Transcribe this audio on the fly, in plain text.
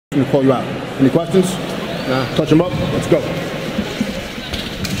I'm gonna call you out. Any questions? Nah. Touch him up. Let's go.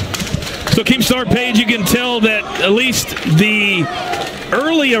 So Keemstar Page, you can tell that at least the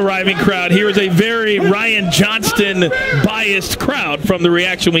early arriving crowd here is a very Ryan Johnston biased crowd from the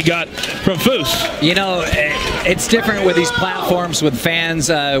reaction we got from Foose. You know, it's different with these platforms with fans.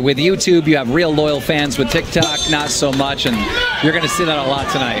 With YouTube, you have real loyal fans. With TikTok, not so much, and you're going to see that a lot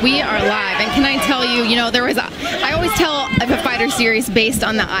tonight. We are live, and can I tell you, you know, I always tell of a fighter series based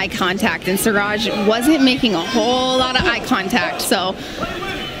on the eye contact, and Saurage wasn't making a whole lot of eye contact, so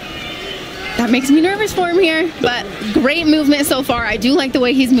that makes me nervous for him here, but great movement so far. I do like the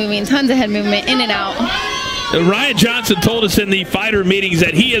way he's moving. Tons of head movement, in and out. Ryan Johnston told us in the fighter meetings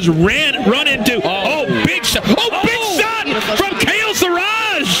that he has run into, big shot. Big shot from Cale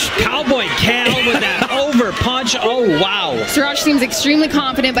Saurage. Cowboy Cale with that over punch. Oh, wow. Saurage seems extremely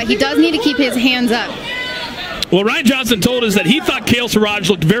confident, but he does need to keep his hands up. Well, Ryan Johnston told us that he thought Cale Saurage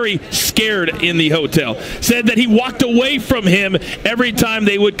looked very scared in the hotel. Said that he walked away from him every time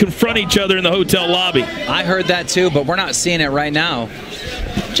they would confront each other in the hotel lobby. I heard that too, but we're not seeing it right now.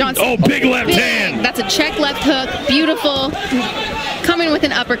 Johnston. Oh, big left hand. That's a check left hook. Beautiful. Coming with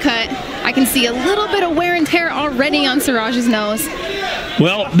an uppercut. I can see a little bit of wear and tear already on Saurage's nose.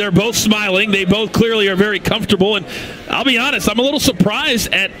 Well, they're both smiling. They both clearly are very comfortable. And I'll be honest, I'm a little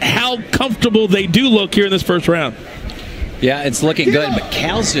surprised at how comfortable they do look here in this first round. Yeah, it's looking good, but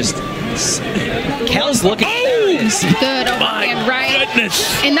Cale's looking good overhand right.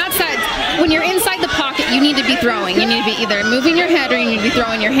 Goodness. And that's that. When you're inside the pocket, you need to be throwing. You need to be either moving your head or you need to be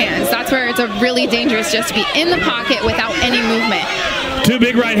throwing your hands. That's where it's a really dangerous just to be in the pocket without any movement. Two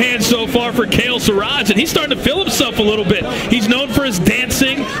big right hands so far for Cale Saurage, and he's starting to feel himself a little bit. He's known for his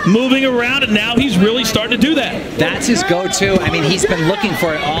dancing, moving around, and now he's really starting to do that. That's his go-to. I mean, he's been looking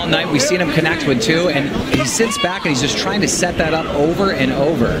for it all night. We've seen him connect with two, and he sits back and he's just trying to set that up over and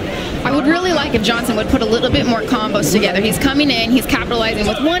over. I would really like if Johnston would put a little bit more combos together. He's coming in, he's capitalizing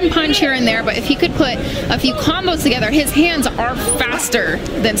with one punch here and there, but if he could put a few combos together, his hands are faster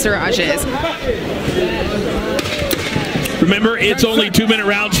than Saurage's. Remember, it's only 2-minute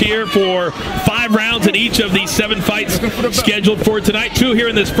rounds here for 5 rounds in each of these 7 fights scheduled for tonight. 2 here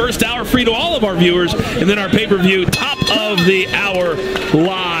in this first hour, free to all of our viewers, and then our pay-per-view top of the hour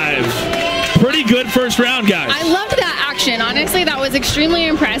live. Pretty good first round, guys. I loved that action. Honestly, that was extremely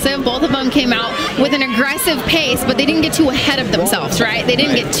impressive. Both of them came out with an aggressive pace, but they didn't get too ahead of themselves, right? They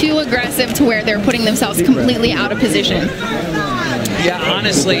didn't get too aggressive to where they're putting themselves completely out of position. Yeah,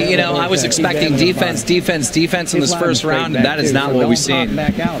 honestly, you know, I was expecting defense in this first round, and that is not what we've seen.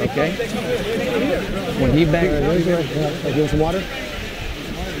 Back out, okay? When he back, give him some water.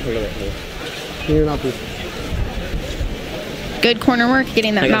 Clear it out, please. Good corner work,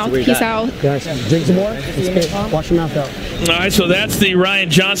 getting that mouthpiece out. Guys, drink some more. Wash your mouth out. All right, so that's the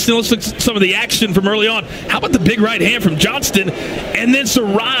Ryan Johnston. Let's look at some of the action from early on. How about the big right hand from Johnston, and then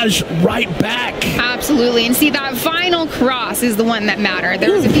Saurage right back? Absolutely, and see, that final cross is the one that mattered.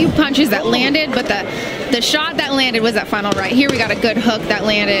 There was a few punches that landed, but the shot that landed was that final right. Here we got a good hook that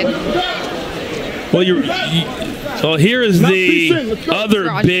landed. Well, so here is the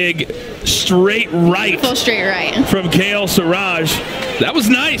other big straight right. Full straight right. From Cale Saurage. That was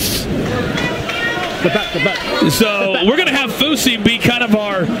nice. Get back. So we're going to have Foose be kind of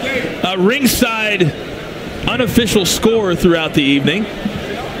our ringside unofficial scorer throughout the evening.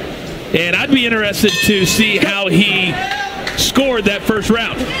 And I'd be interested to see how he scored that first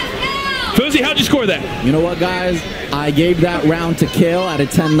round. Foose, how'd you score that? You know what, guys? I gave that round to Cale at a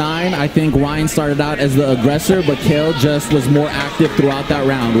 10-9. I think Ryan started out as the aggressor, but Cale just was more active throughout that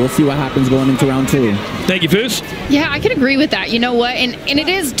round. We'll see what happens going into round 2. Thank you, Foose. Yeah, I can agree with that. You know what? And it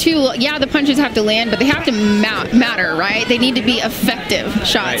is, too, yeah, the punches have to land, but they have to matter, right? They need to be effective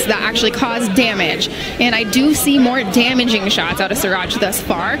shots that actually cause damage. And I do see more damaging shots out of Saurage thus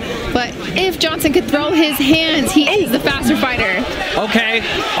far. But if Johnston could throw his hands, he is the faster fighter. Okay.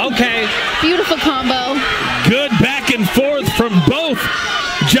 Beautiful combo. Good back and forth from both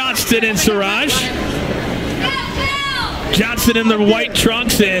Johnston and Saurage. Johnston in the white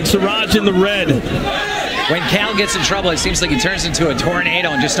trunks and Saurage in the red. When Cale gets in trouble, it seems like he turns into a tornado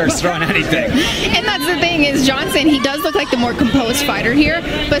and just starts throwing anything. And that's the thing is Johnston, he does look like the more composed fighter here,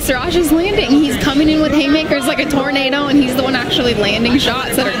 but Saurage is landing. He's coming in with haymakers like a tornado, and he's the one actually landing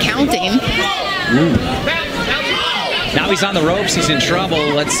shots that are counting. Now he's on the ropes. He's in trouble.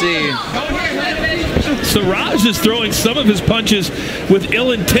 Let's see. Saurage is throwing some of his punches with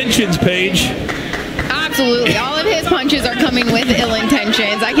ill intentions, Paige. Absolutely. All of his punches are coming with ill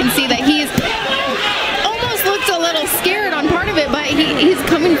intentions. I can see that he's almost looks a little scared on part of it, but right? He's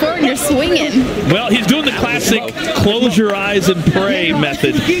coming forward and just swinging. Well, he's doing the classic close your eyes and pray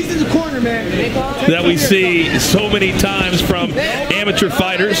method that we see so many times from amateur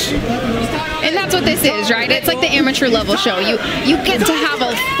fighters. And that's what this is, right? It's like the amateur level show. You get to have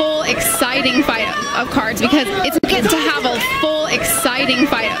a full, exciting fight of cards because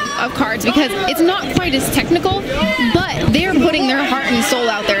it's not quite as technical, but they're putting their heart and soul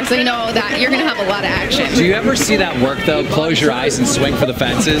out there, so you know that you're going to have a lot of action. Do you ever see that work, though? Close your eyes and swing for the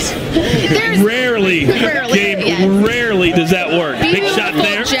fences? Rarely, Gabe, rarely does that work. Big shot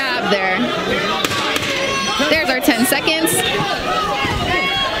there. Jab there. There's our 10 seconds.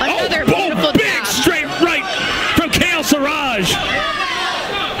 Another beautiful big jab. Straight right from Cale Saurage.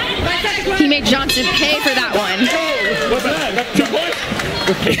 He made Johnston pay for that one. What's that?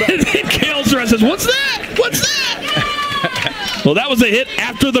 And then Cale Saurage says, "What's that? What's that?" Well, that was a hit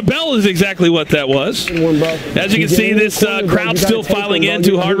after the bell is exactly what that was. As you can see, this crowd still filing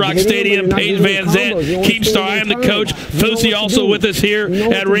into Hard Rock Stadium. Paige Van Zandt, Keemstar, I am the coach. Fousey also with us here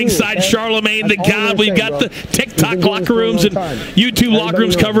at ringside. Charlemagne the God. We've got the TikTok locker rooms and YouTube locker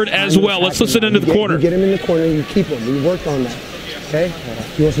rooms covered as well. Let's listen into the corner. You get him in the corner, you keep him. We worked on that. Okay?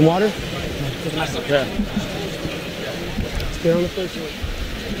 You want some water? Yeah. Let's get on the first one.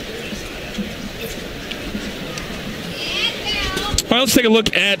 All right, let's take a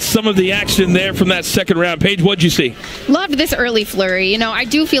look at some of the action there from that second round. Paige, what'd you see? Loved this early flurry. You know, I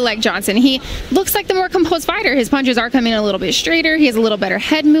do feel like Johnston, he looks like the more composed fighter. His punches are coming a little bit straighter. He has a little better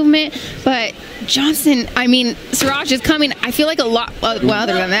head movement. But Johnston, I mean, Saurage is coming, I feel like a lot, well,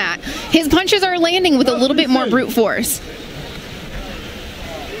 other than that, his punches are landing with a little bit more brute force.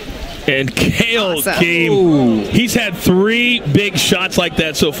 And Cale came. He's had 3 big shots like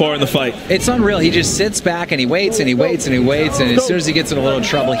that so far in the fight. It's unreal. He just sits back and he waits and he waits and he waits, and as soon as he gets in a little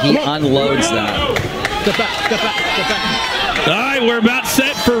trouble, he unloads that. Step back. All right, we're about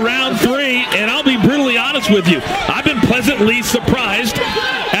set for round 3, and I'll be brutally honest with you. I've been pleasantly surprised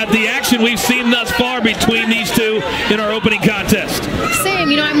at the action we've seen thus far between these two in our opening contest.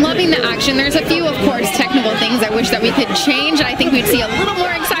 Same. You know, I'm loving the action. There's a few, of course, technical things I wish that we could change. I think we'd see a little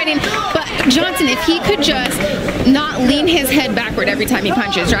more exciting. But Johnston, if he could just not lean his head backward every time he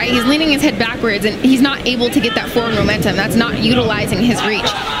punches, right? He's leaning his head backwards, and he's not able to get that forward momentum. That's not utilizing his reach.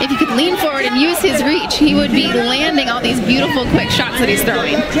 If he could lean forward and use his reach, he would be landing all these beautiful, quick shots that he's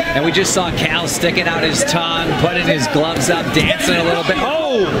throwing. And we just saw Cale sticking out his tongue, putting his gloves up, dancing a little bit.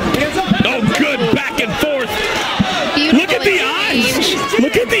 Oh, good back and forth. Beautiful. Look at the eyes.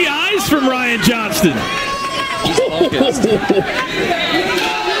 Look at the eyes from Ryan Johnston. He's focused.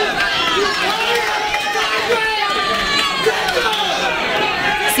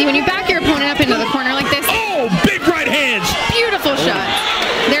 See, when you back your opponent up into the corner like this, big right hands. Beautiful shot.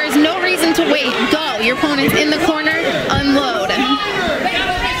 There is no reason to wait. Go. Your opponent's in the corner. Unload.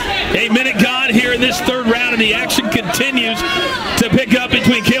 A minute gone here in this third round, and the action continues to pick up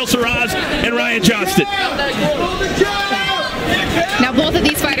between Cale Saurage and Ryan Johnston. Now, both of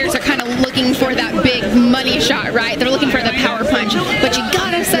these fighters are kind of looking for that big money shot, right? They're looking for the power punch, but you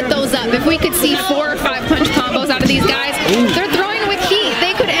gotta set those up. If we could see 4 or 5 punch combos out of these guys, they're throwing with heat.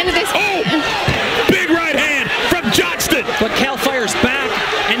 They could end this. Big right hand from Johnston. But Cale fires back,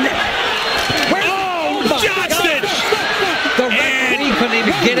 and Johnston! The referee couldn't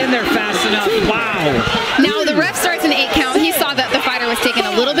even get in there fast enough. Wow. Now the ref starts an 8 count. He saw that the fighter was taking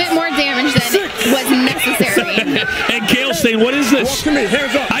a little bit more damage than was necessary. And Cale saying, "What is this?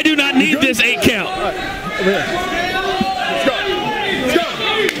 I do not need this 8 count."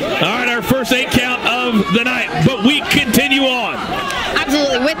 All right, our first 8 count of the night, but we continue on.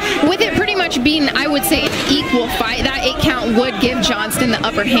 Absolutely. With it pretty much being, I would say, an equal fight, that 8 count would give Johnston the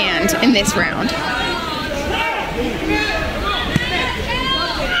upper hand in this round.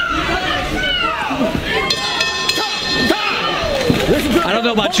 I don't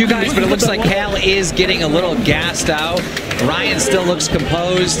know about you guys, but it looks like Cale is getting a little gassed out. Ryan still looks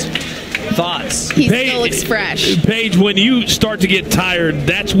composed. Thoughts? He still looks fresh. Paige, when you start to get tired,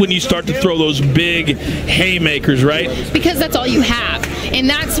 that's when you start to throw those big haymakers, right? Because that's all you have. And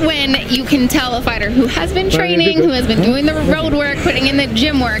that's when you can tell a fighter who has been training, who has been doing the road work, putting in the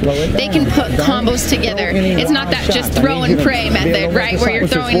gym work, they can put combos together. It's not that just throw and pray method, right? Where you're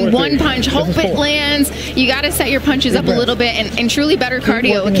throwing one punch, hope it lands. You got to set your punches up a little bit, and truly better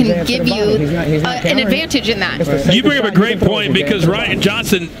cardio can give you an advantage in that. You bring up a great point, because Ryan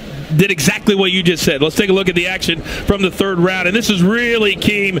Johnston did exactly what you just said. Let's take a look at the action from the third round, and this is really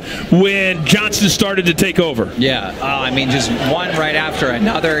key when Johnston started to take over. Yeah, I mean, just one right after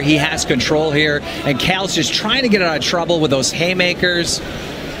another. He has control here, and Cale's just trying to get out of trouble with those haymakers.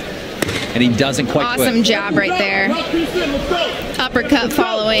 and he doesn't quite Awesome quit. jab right there. Uppercut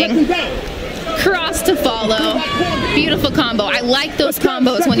following. Cross to follow. Beautiful combo. I like those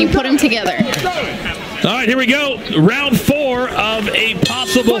combos when you put them together. All right, here we go. Round 4 of a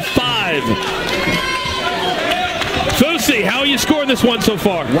possible 5. Fusi, how are you scoring this one so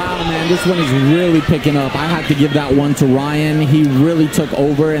far? Wow, man, this one is really picking up. I had to give that one to Ryan. He really took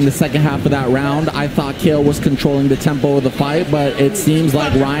over in the second half of that round. I thought Cale was controlling the tempo of the fight, but it seems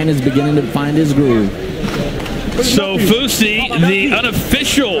like Ryan is beginning to find his groove. So Fusi, the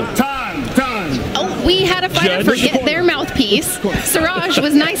unofficial Oh, we had a fighter forget their mouthpiece. Saurage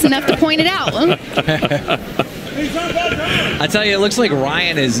was nice enough to point it out. I tell you, it looks like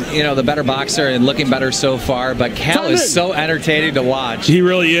Ryan is, the better boxer and looking better so far, but Cale is so entertaining to watch. He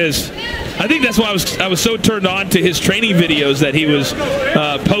really is. I think that's why I was so turned on to his training videos that he was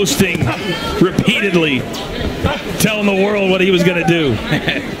posting repeatedly, telling the world what he was going to do.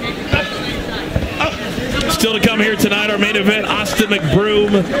 Still to come here tonight, our main event, Austin McBroom,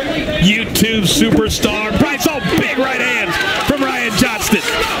 YouTube superstar. Price all big right hands from Ryan Johnston.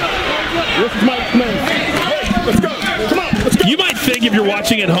 You might think if you're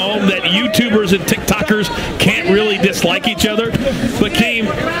watching at home that YouTubers and TikTokers can't really dislike each other, but Keem,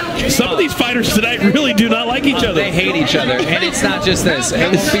 some of these fighters tonight really do not like each other. They hate each other, and it's not just this. It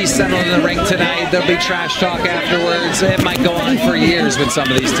will be settled in the ring tonight. There'll be trash talk afterwards. It might go on for years with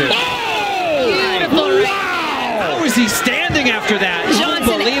some of these two. Beautiful. How is he standing after that?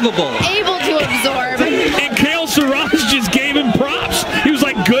 Johnston Unbelievable. Able to absorb. And Cale Saurage just gave him props. He was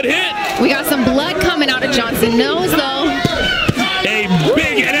like, good hit. We got some blood coming out of Johnston's nose, though. A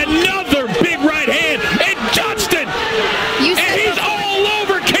big and another big right hand. And Johnston. And he's all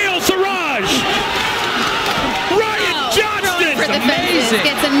over Cale Saurage. Ryan Johnston. For the fences,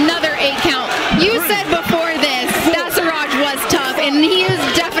 gets another 8 count. You said before this that Saurage was tough, and he is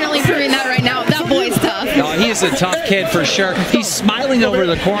definitely proving that right now. That boy's tough. No, he is a tough kid for sure. He's smiling over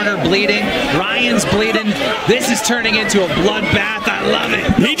the corner, bleeding. Ryan's bleeding. This is turning into a bloodbath. I love it.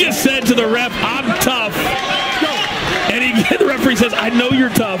 He just said to the ref, I'm tough. And the referee says, I know you're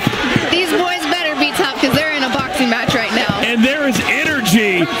tough. These boys better be tough because they're in a boxing match right now. And there is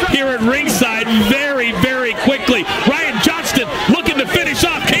energy here at ringside very, very quickly. Ryan Johnston looking to finish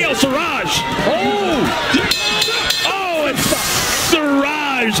off Cale Saurage. Oh, and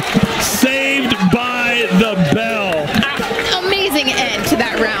Saurage saved by the bell. Amazing end to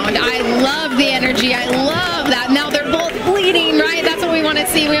that round. I love the energy. I love that. Now they're both bleeding, right? That's what we want to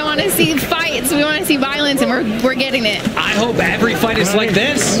see. We want to see fights. We want to see violence, and we're getting it. I hope every fight is like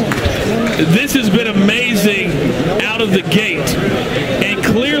this. This has been amazing out of the gate. And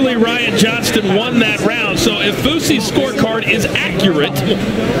clearly Ryan Johnston won that round. So if Fusi's scorecard is accurate,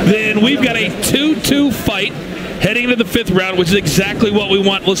 then we've got a 2-2 fight heading into the 5th round, which is exactly what we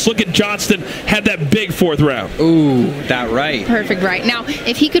want. Let's look at Johnston. Had that big 4th round. Ooh, that right. Perfect right. Now,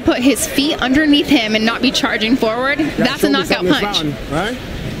 if he could put his feet underneath him and not be charging forward, that's a knockout punch. Right?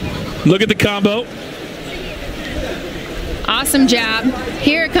 Look at the combo. Awesome jab.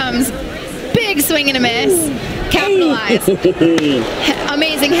 Here it comes. Big swing and a miss. Capitalize.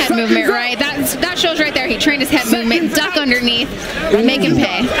 Amazing head movement, right? That shows right there. He trained his head movement. Duck underneath. Make him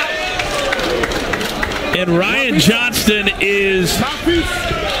pay. And Ryan Johnston is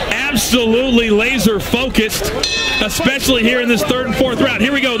absolutely laser focused, especially here in this 3rd and 4th round.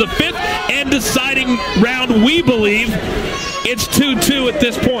 Here we go, the 5th and deciding round, we believe. It's 2-2 at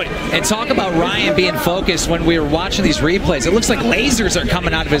this point. And talk about Ryan being focused. When we were watching these replays, it looks like lasers are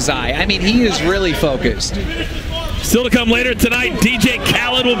coming out of his eye. I mean, he is really focused. Still to come later tonight, DJ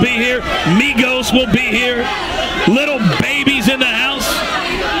Khaled will be here. Migos will be here. Little Baby's in the house.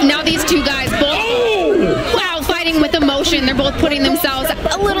 Now these two guys both, wow, fighting with emotion. They're both putting themselves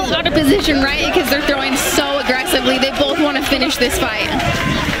a little out of position, right? Because they're throwing so aggressively. They both want to finish this fight.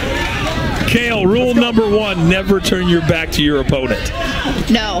 Cale, rule number 1, never turn your back to your opponent.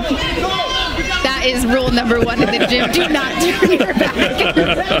 No. That is rule number 1 in the gym. Do not turn your back.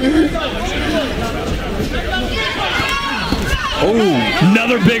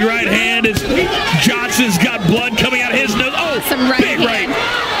 Another big right hand as Johnston's got blood coming out of his nose. Oh, Some right big hand. right.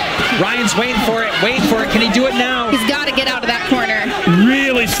 Ryan's waiting for it. Can he do it now? He's got to get out of that corner.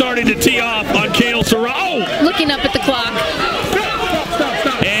 Really starting to tee off on Cale Saurage. Oh! Looking up at the clock.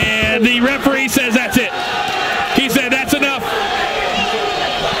 And the referee says that's it. He said that's enough.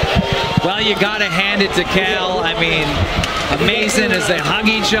 Well, you got to hand it to Cale. I mean, amazing as they hug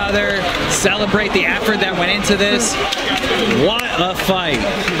each other, celebrate the effort that went into this. What a fight.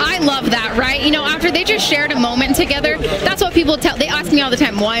 I love that, right? You know, after they just shared a moment together, that's what people tell. They ask me all the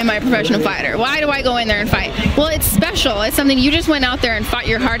time, why am I a professional fighter? Why do I go in there and fight? Well, it's special. It's something you just went out there and fought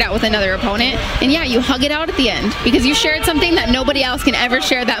your heart out with another opponent. And yeah, you hug it out at the end because you shared something that nobody else can ever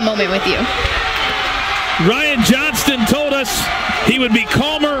share that moment with you. Ryan Johnston told us he would be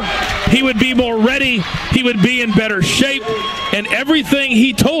calmer, he would be more ready, he would be in better shape, and everything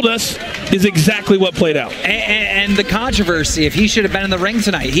he told us is exactly what played out. And the controversy, if he should have been in the ring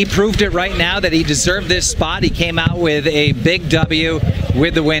tonight, he proved it right now that he deserved this spot. He came out with a big W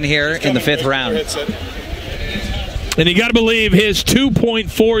with the win here in the 5th round. And you got to believe his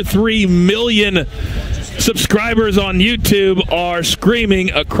 2.43 million subscribers on YouTube are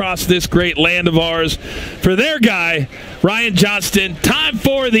screaming across this great land of ours for their guy, Ryan Johnston. Time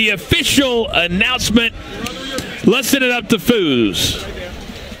for the official announcement. Let's send it up to Foos.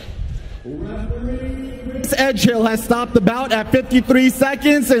 Edgehill has stopped the bout at 53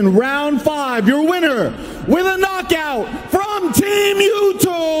 seconds in round 5. Your winner with a knockout from Team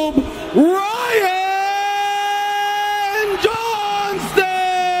YouTube, Ryan Johnston!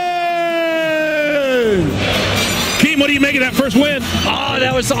 Keem, what do you make of that first win? Oh,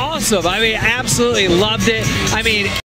 that was awesome. I mean, absolutely loved it. I mean,